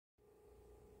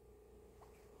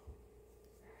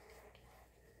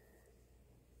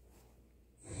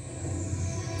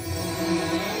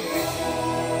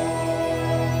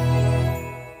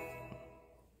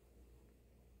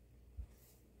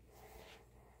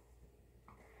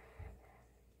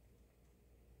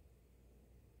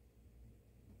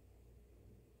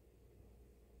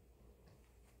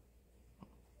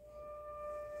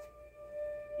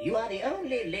You are the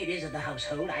only ladies of the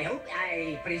household,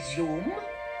 I presume?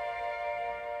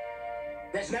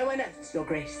 There's no one else, Your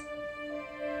Grace.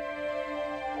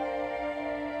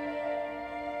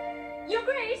 Your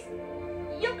Grace!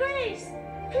 Your Grace!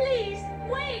 Please,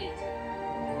 wait!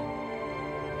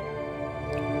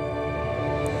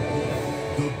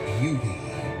 The beauty.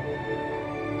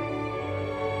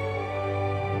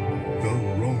 The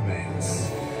romance.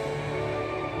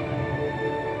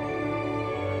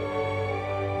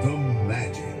 The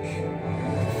magic.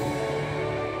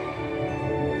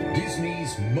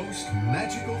 Disney's most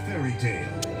magical fairy tale.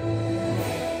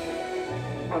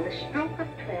 On the stroke of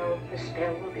 12, the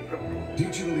spell will be broken.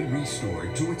 Digitally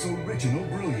restored to its original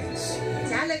brilliance.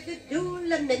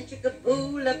 Talakadoola,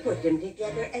 menchikaboola, put them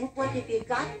together, and what have you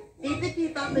got?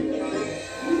 Bibbidi-bobbidi-boo.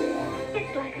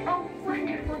 It's like a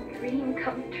wonderful dream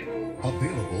come true.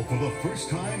 Available for the first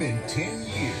time in 10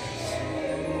 years.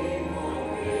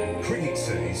 Critics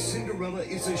say Cinderella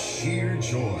is a sheer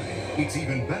joy. It's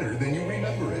even better than you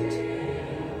remember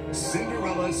it.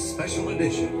 Cinderella Special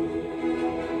Edition.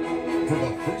 For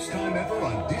the first time ever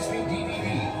on Disney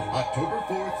DVD, October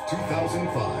 4th,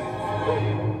 2005.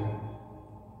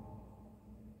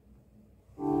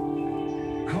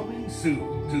 Coming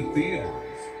soon to theaters.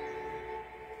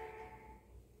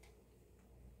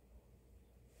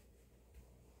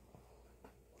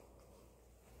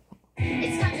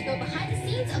 It's time to go behind the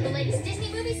scenes of the latest Disney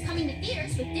movies coming to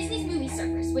theaters with Disney's Movie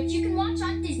Surfers, which you can watch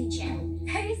on Disney Channel.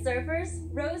 Hey surfers,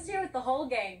 Rose here with the whole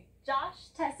gang. Josh,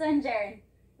 Tessa, and Jared.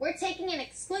 We're taking an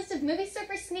exclusive Movie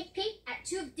Surfers sneak peek at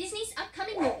 2 of Disney's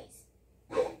upcoming movies.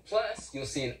 Plus, you'll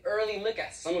see an early look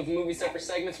at some of the Movie Surfer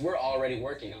segments we're already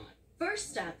working on.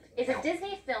 First up is a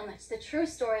Disney film that's the true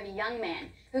story of a young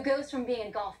man who goes from being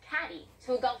a golf caddy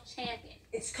to a golf champion.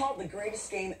 It's called The Greatest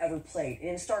Game Ever Played,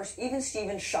 and it stars Even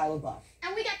Steven, Shia LaBeouf.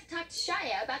 And we got to talk to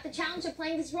Shia about the challenge of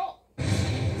playing this role.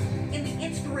 In the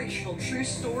inspirational true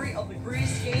story of The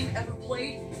Greatest Game Ever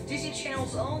Played, Disney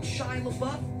Channel's own Shia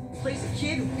LaBeouf plays a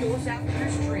kid who goes after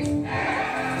his dream.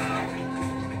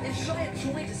 And Shia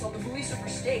joins us on the Movie Surfer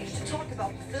stage to talk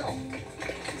about the film.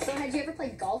 So had you ever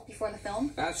played golf before the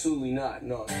film? Absolutely not,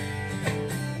 no.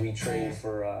 We trained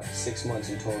for 6 months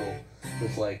in total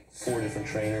with like 4 different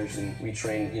trainers, and we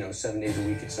trained, 7 days a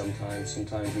week at sometimes.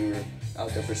 Sometimes we were out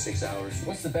there for 6 hours.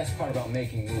 What's the best part about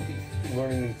making movies?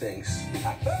 Learning new things.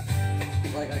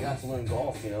 Like I got to learn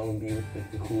golf, and be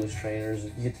with the coolest trainers.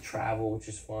 You get to travel, which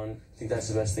is fun. I think that's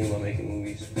the best thing about making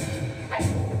movies.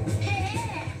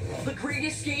 The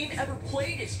Greatest Game Ever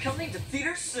Played is coming to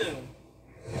theaters soon.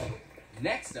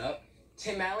 Next up,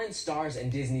 Tim Allen stars in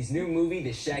Disney's new movie,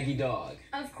 The Shaggy Dog.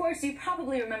 Of course, you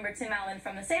probably remember Tim Allen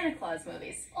from the Santa Claus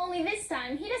movies. Only this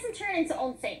time, he doesn't turn into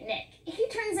Old Saint Nick. He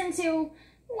turns into,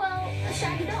 well, a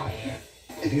shaggy dog.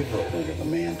 Have you ever heard of a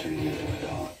man turning into a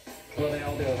dog? Well, they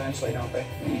all do eventually, don't they?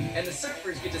 And the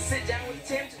surfers get to sit down with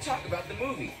Tim to talk about the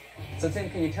movie. So, Tim,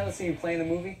 can you tell us who you play in the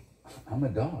movie? I'm a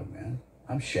dog, man.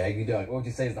 I'm Shaggy Dog. What would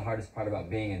you say is the hardest part about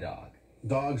being a dog?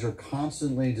 Dogs are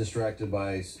constantly distracted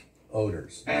by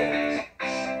odors. And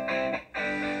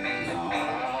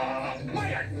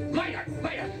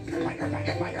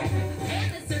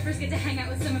the surfers get to hang out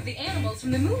with some of the animals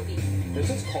from the movie. This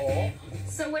is Cole.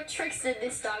 So what tricks did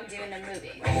this dog do in the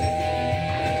movie?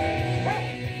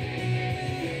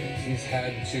 He's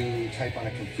had to type on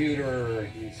a computer.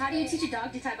 How do you teach a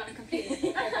dog to type on a computer?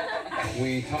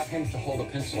 We taught him to hold a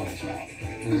pencil in his mouth.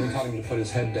 And we taught him to put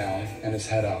his head down and his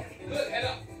head up. Good, head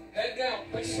up, head down.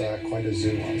 It's quite a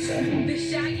zoo on set. The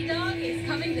Shaggy Dog is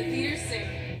coming to theaters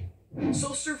soon. So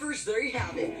surfers, there you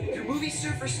have it, your Movie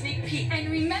Surfer sneak peek. And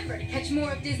remember to catch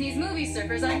more of Disney's Movie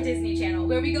Surfers on Disney Channel,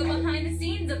 where we go behind the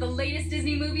scenes of the latest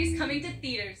Disney movies coming to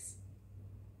theaters.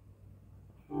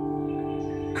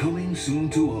 Coming soon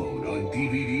to own on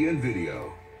DVD and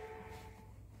video.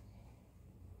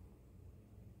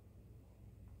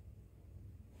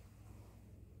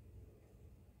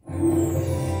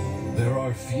 There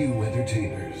are few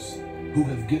entertainers who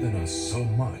have given us so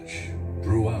much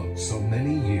throughout so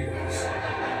many years,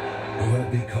 who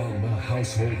have become a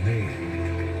household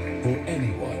name for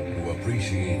anyone who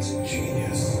appreciates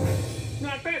genius.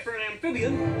 Not bad for an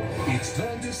amphibian. It's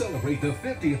time to celebrate the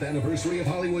 50th anniversary of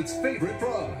Hollywood's favorite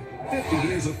fraud. 50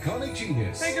 years of comic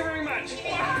genius. Thank you very much.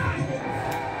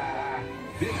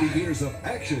 50 years of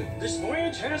action. This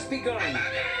voyage has begun.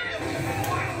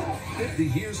 50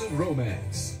 years of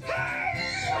romance.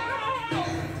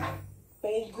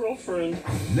 Old girlfriend.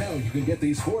 Now you can get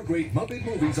these 4 great Muppet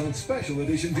movies on special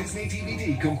edition Disney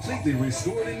DVD, completely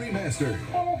restored and remastered.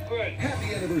 Oh, good.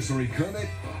 Happy anniversary, Kermit.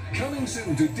 Coming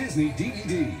soon to Disney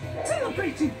DVD.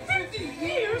 Celebrating 50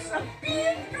 years of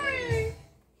being green.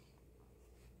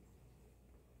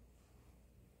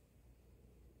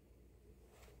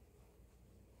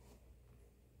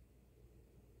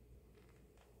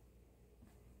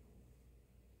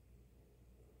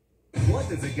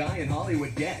 does a guy in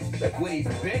Hollywood get when he's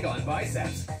big on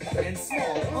biceps and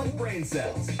small on brain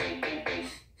cells?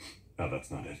 No, that's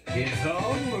not it. His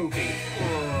own movie.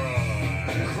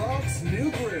 Kronk's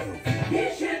New Groove. You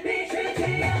should be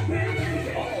treated a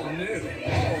groove. All new,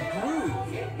 all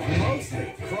groove.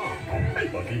 Mostly Kronk. Hey,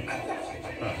 Bucky.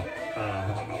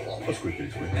 A squeaky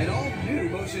squeak. An all-new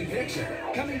motion picture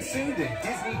coming soon to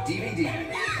Disney DVD.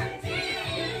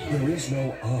 There is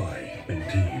no I in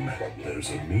team. There's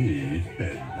a me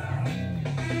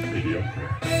in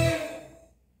mediocre.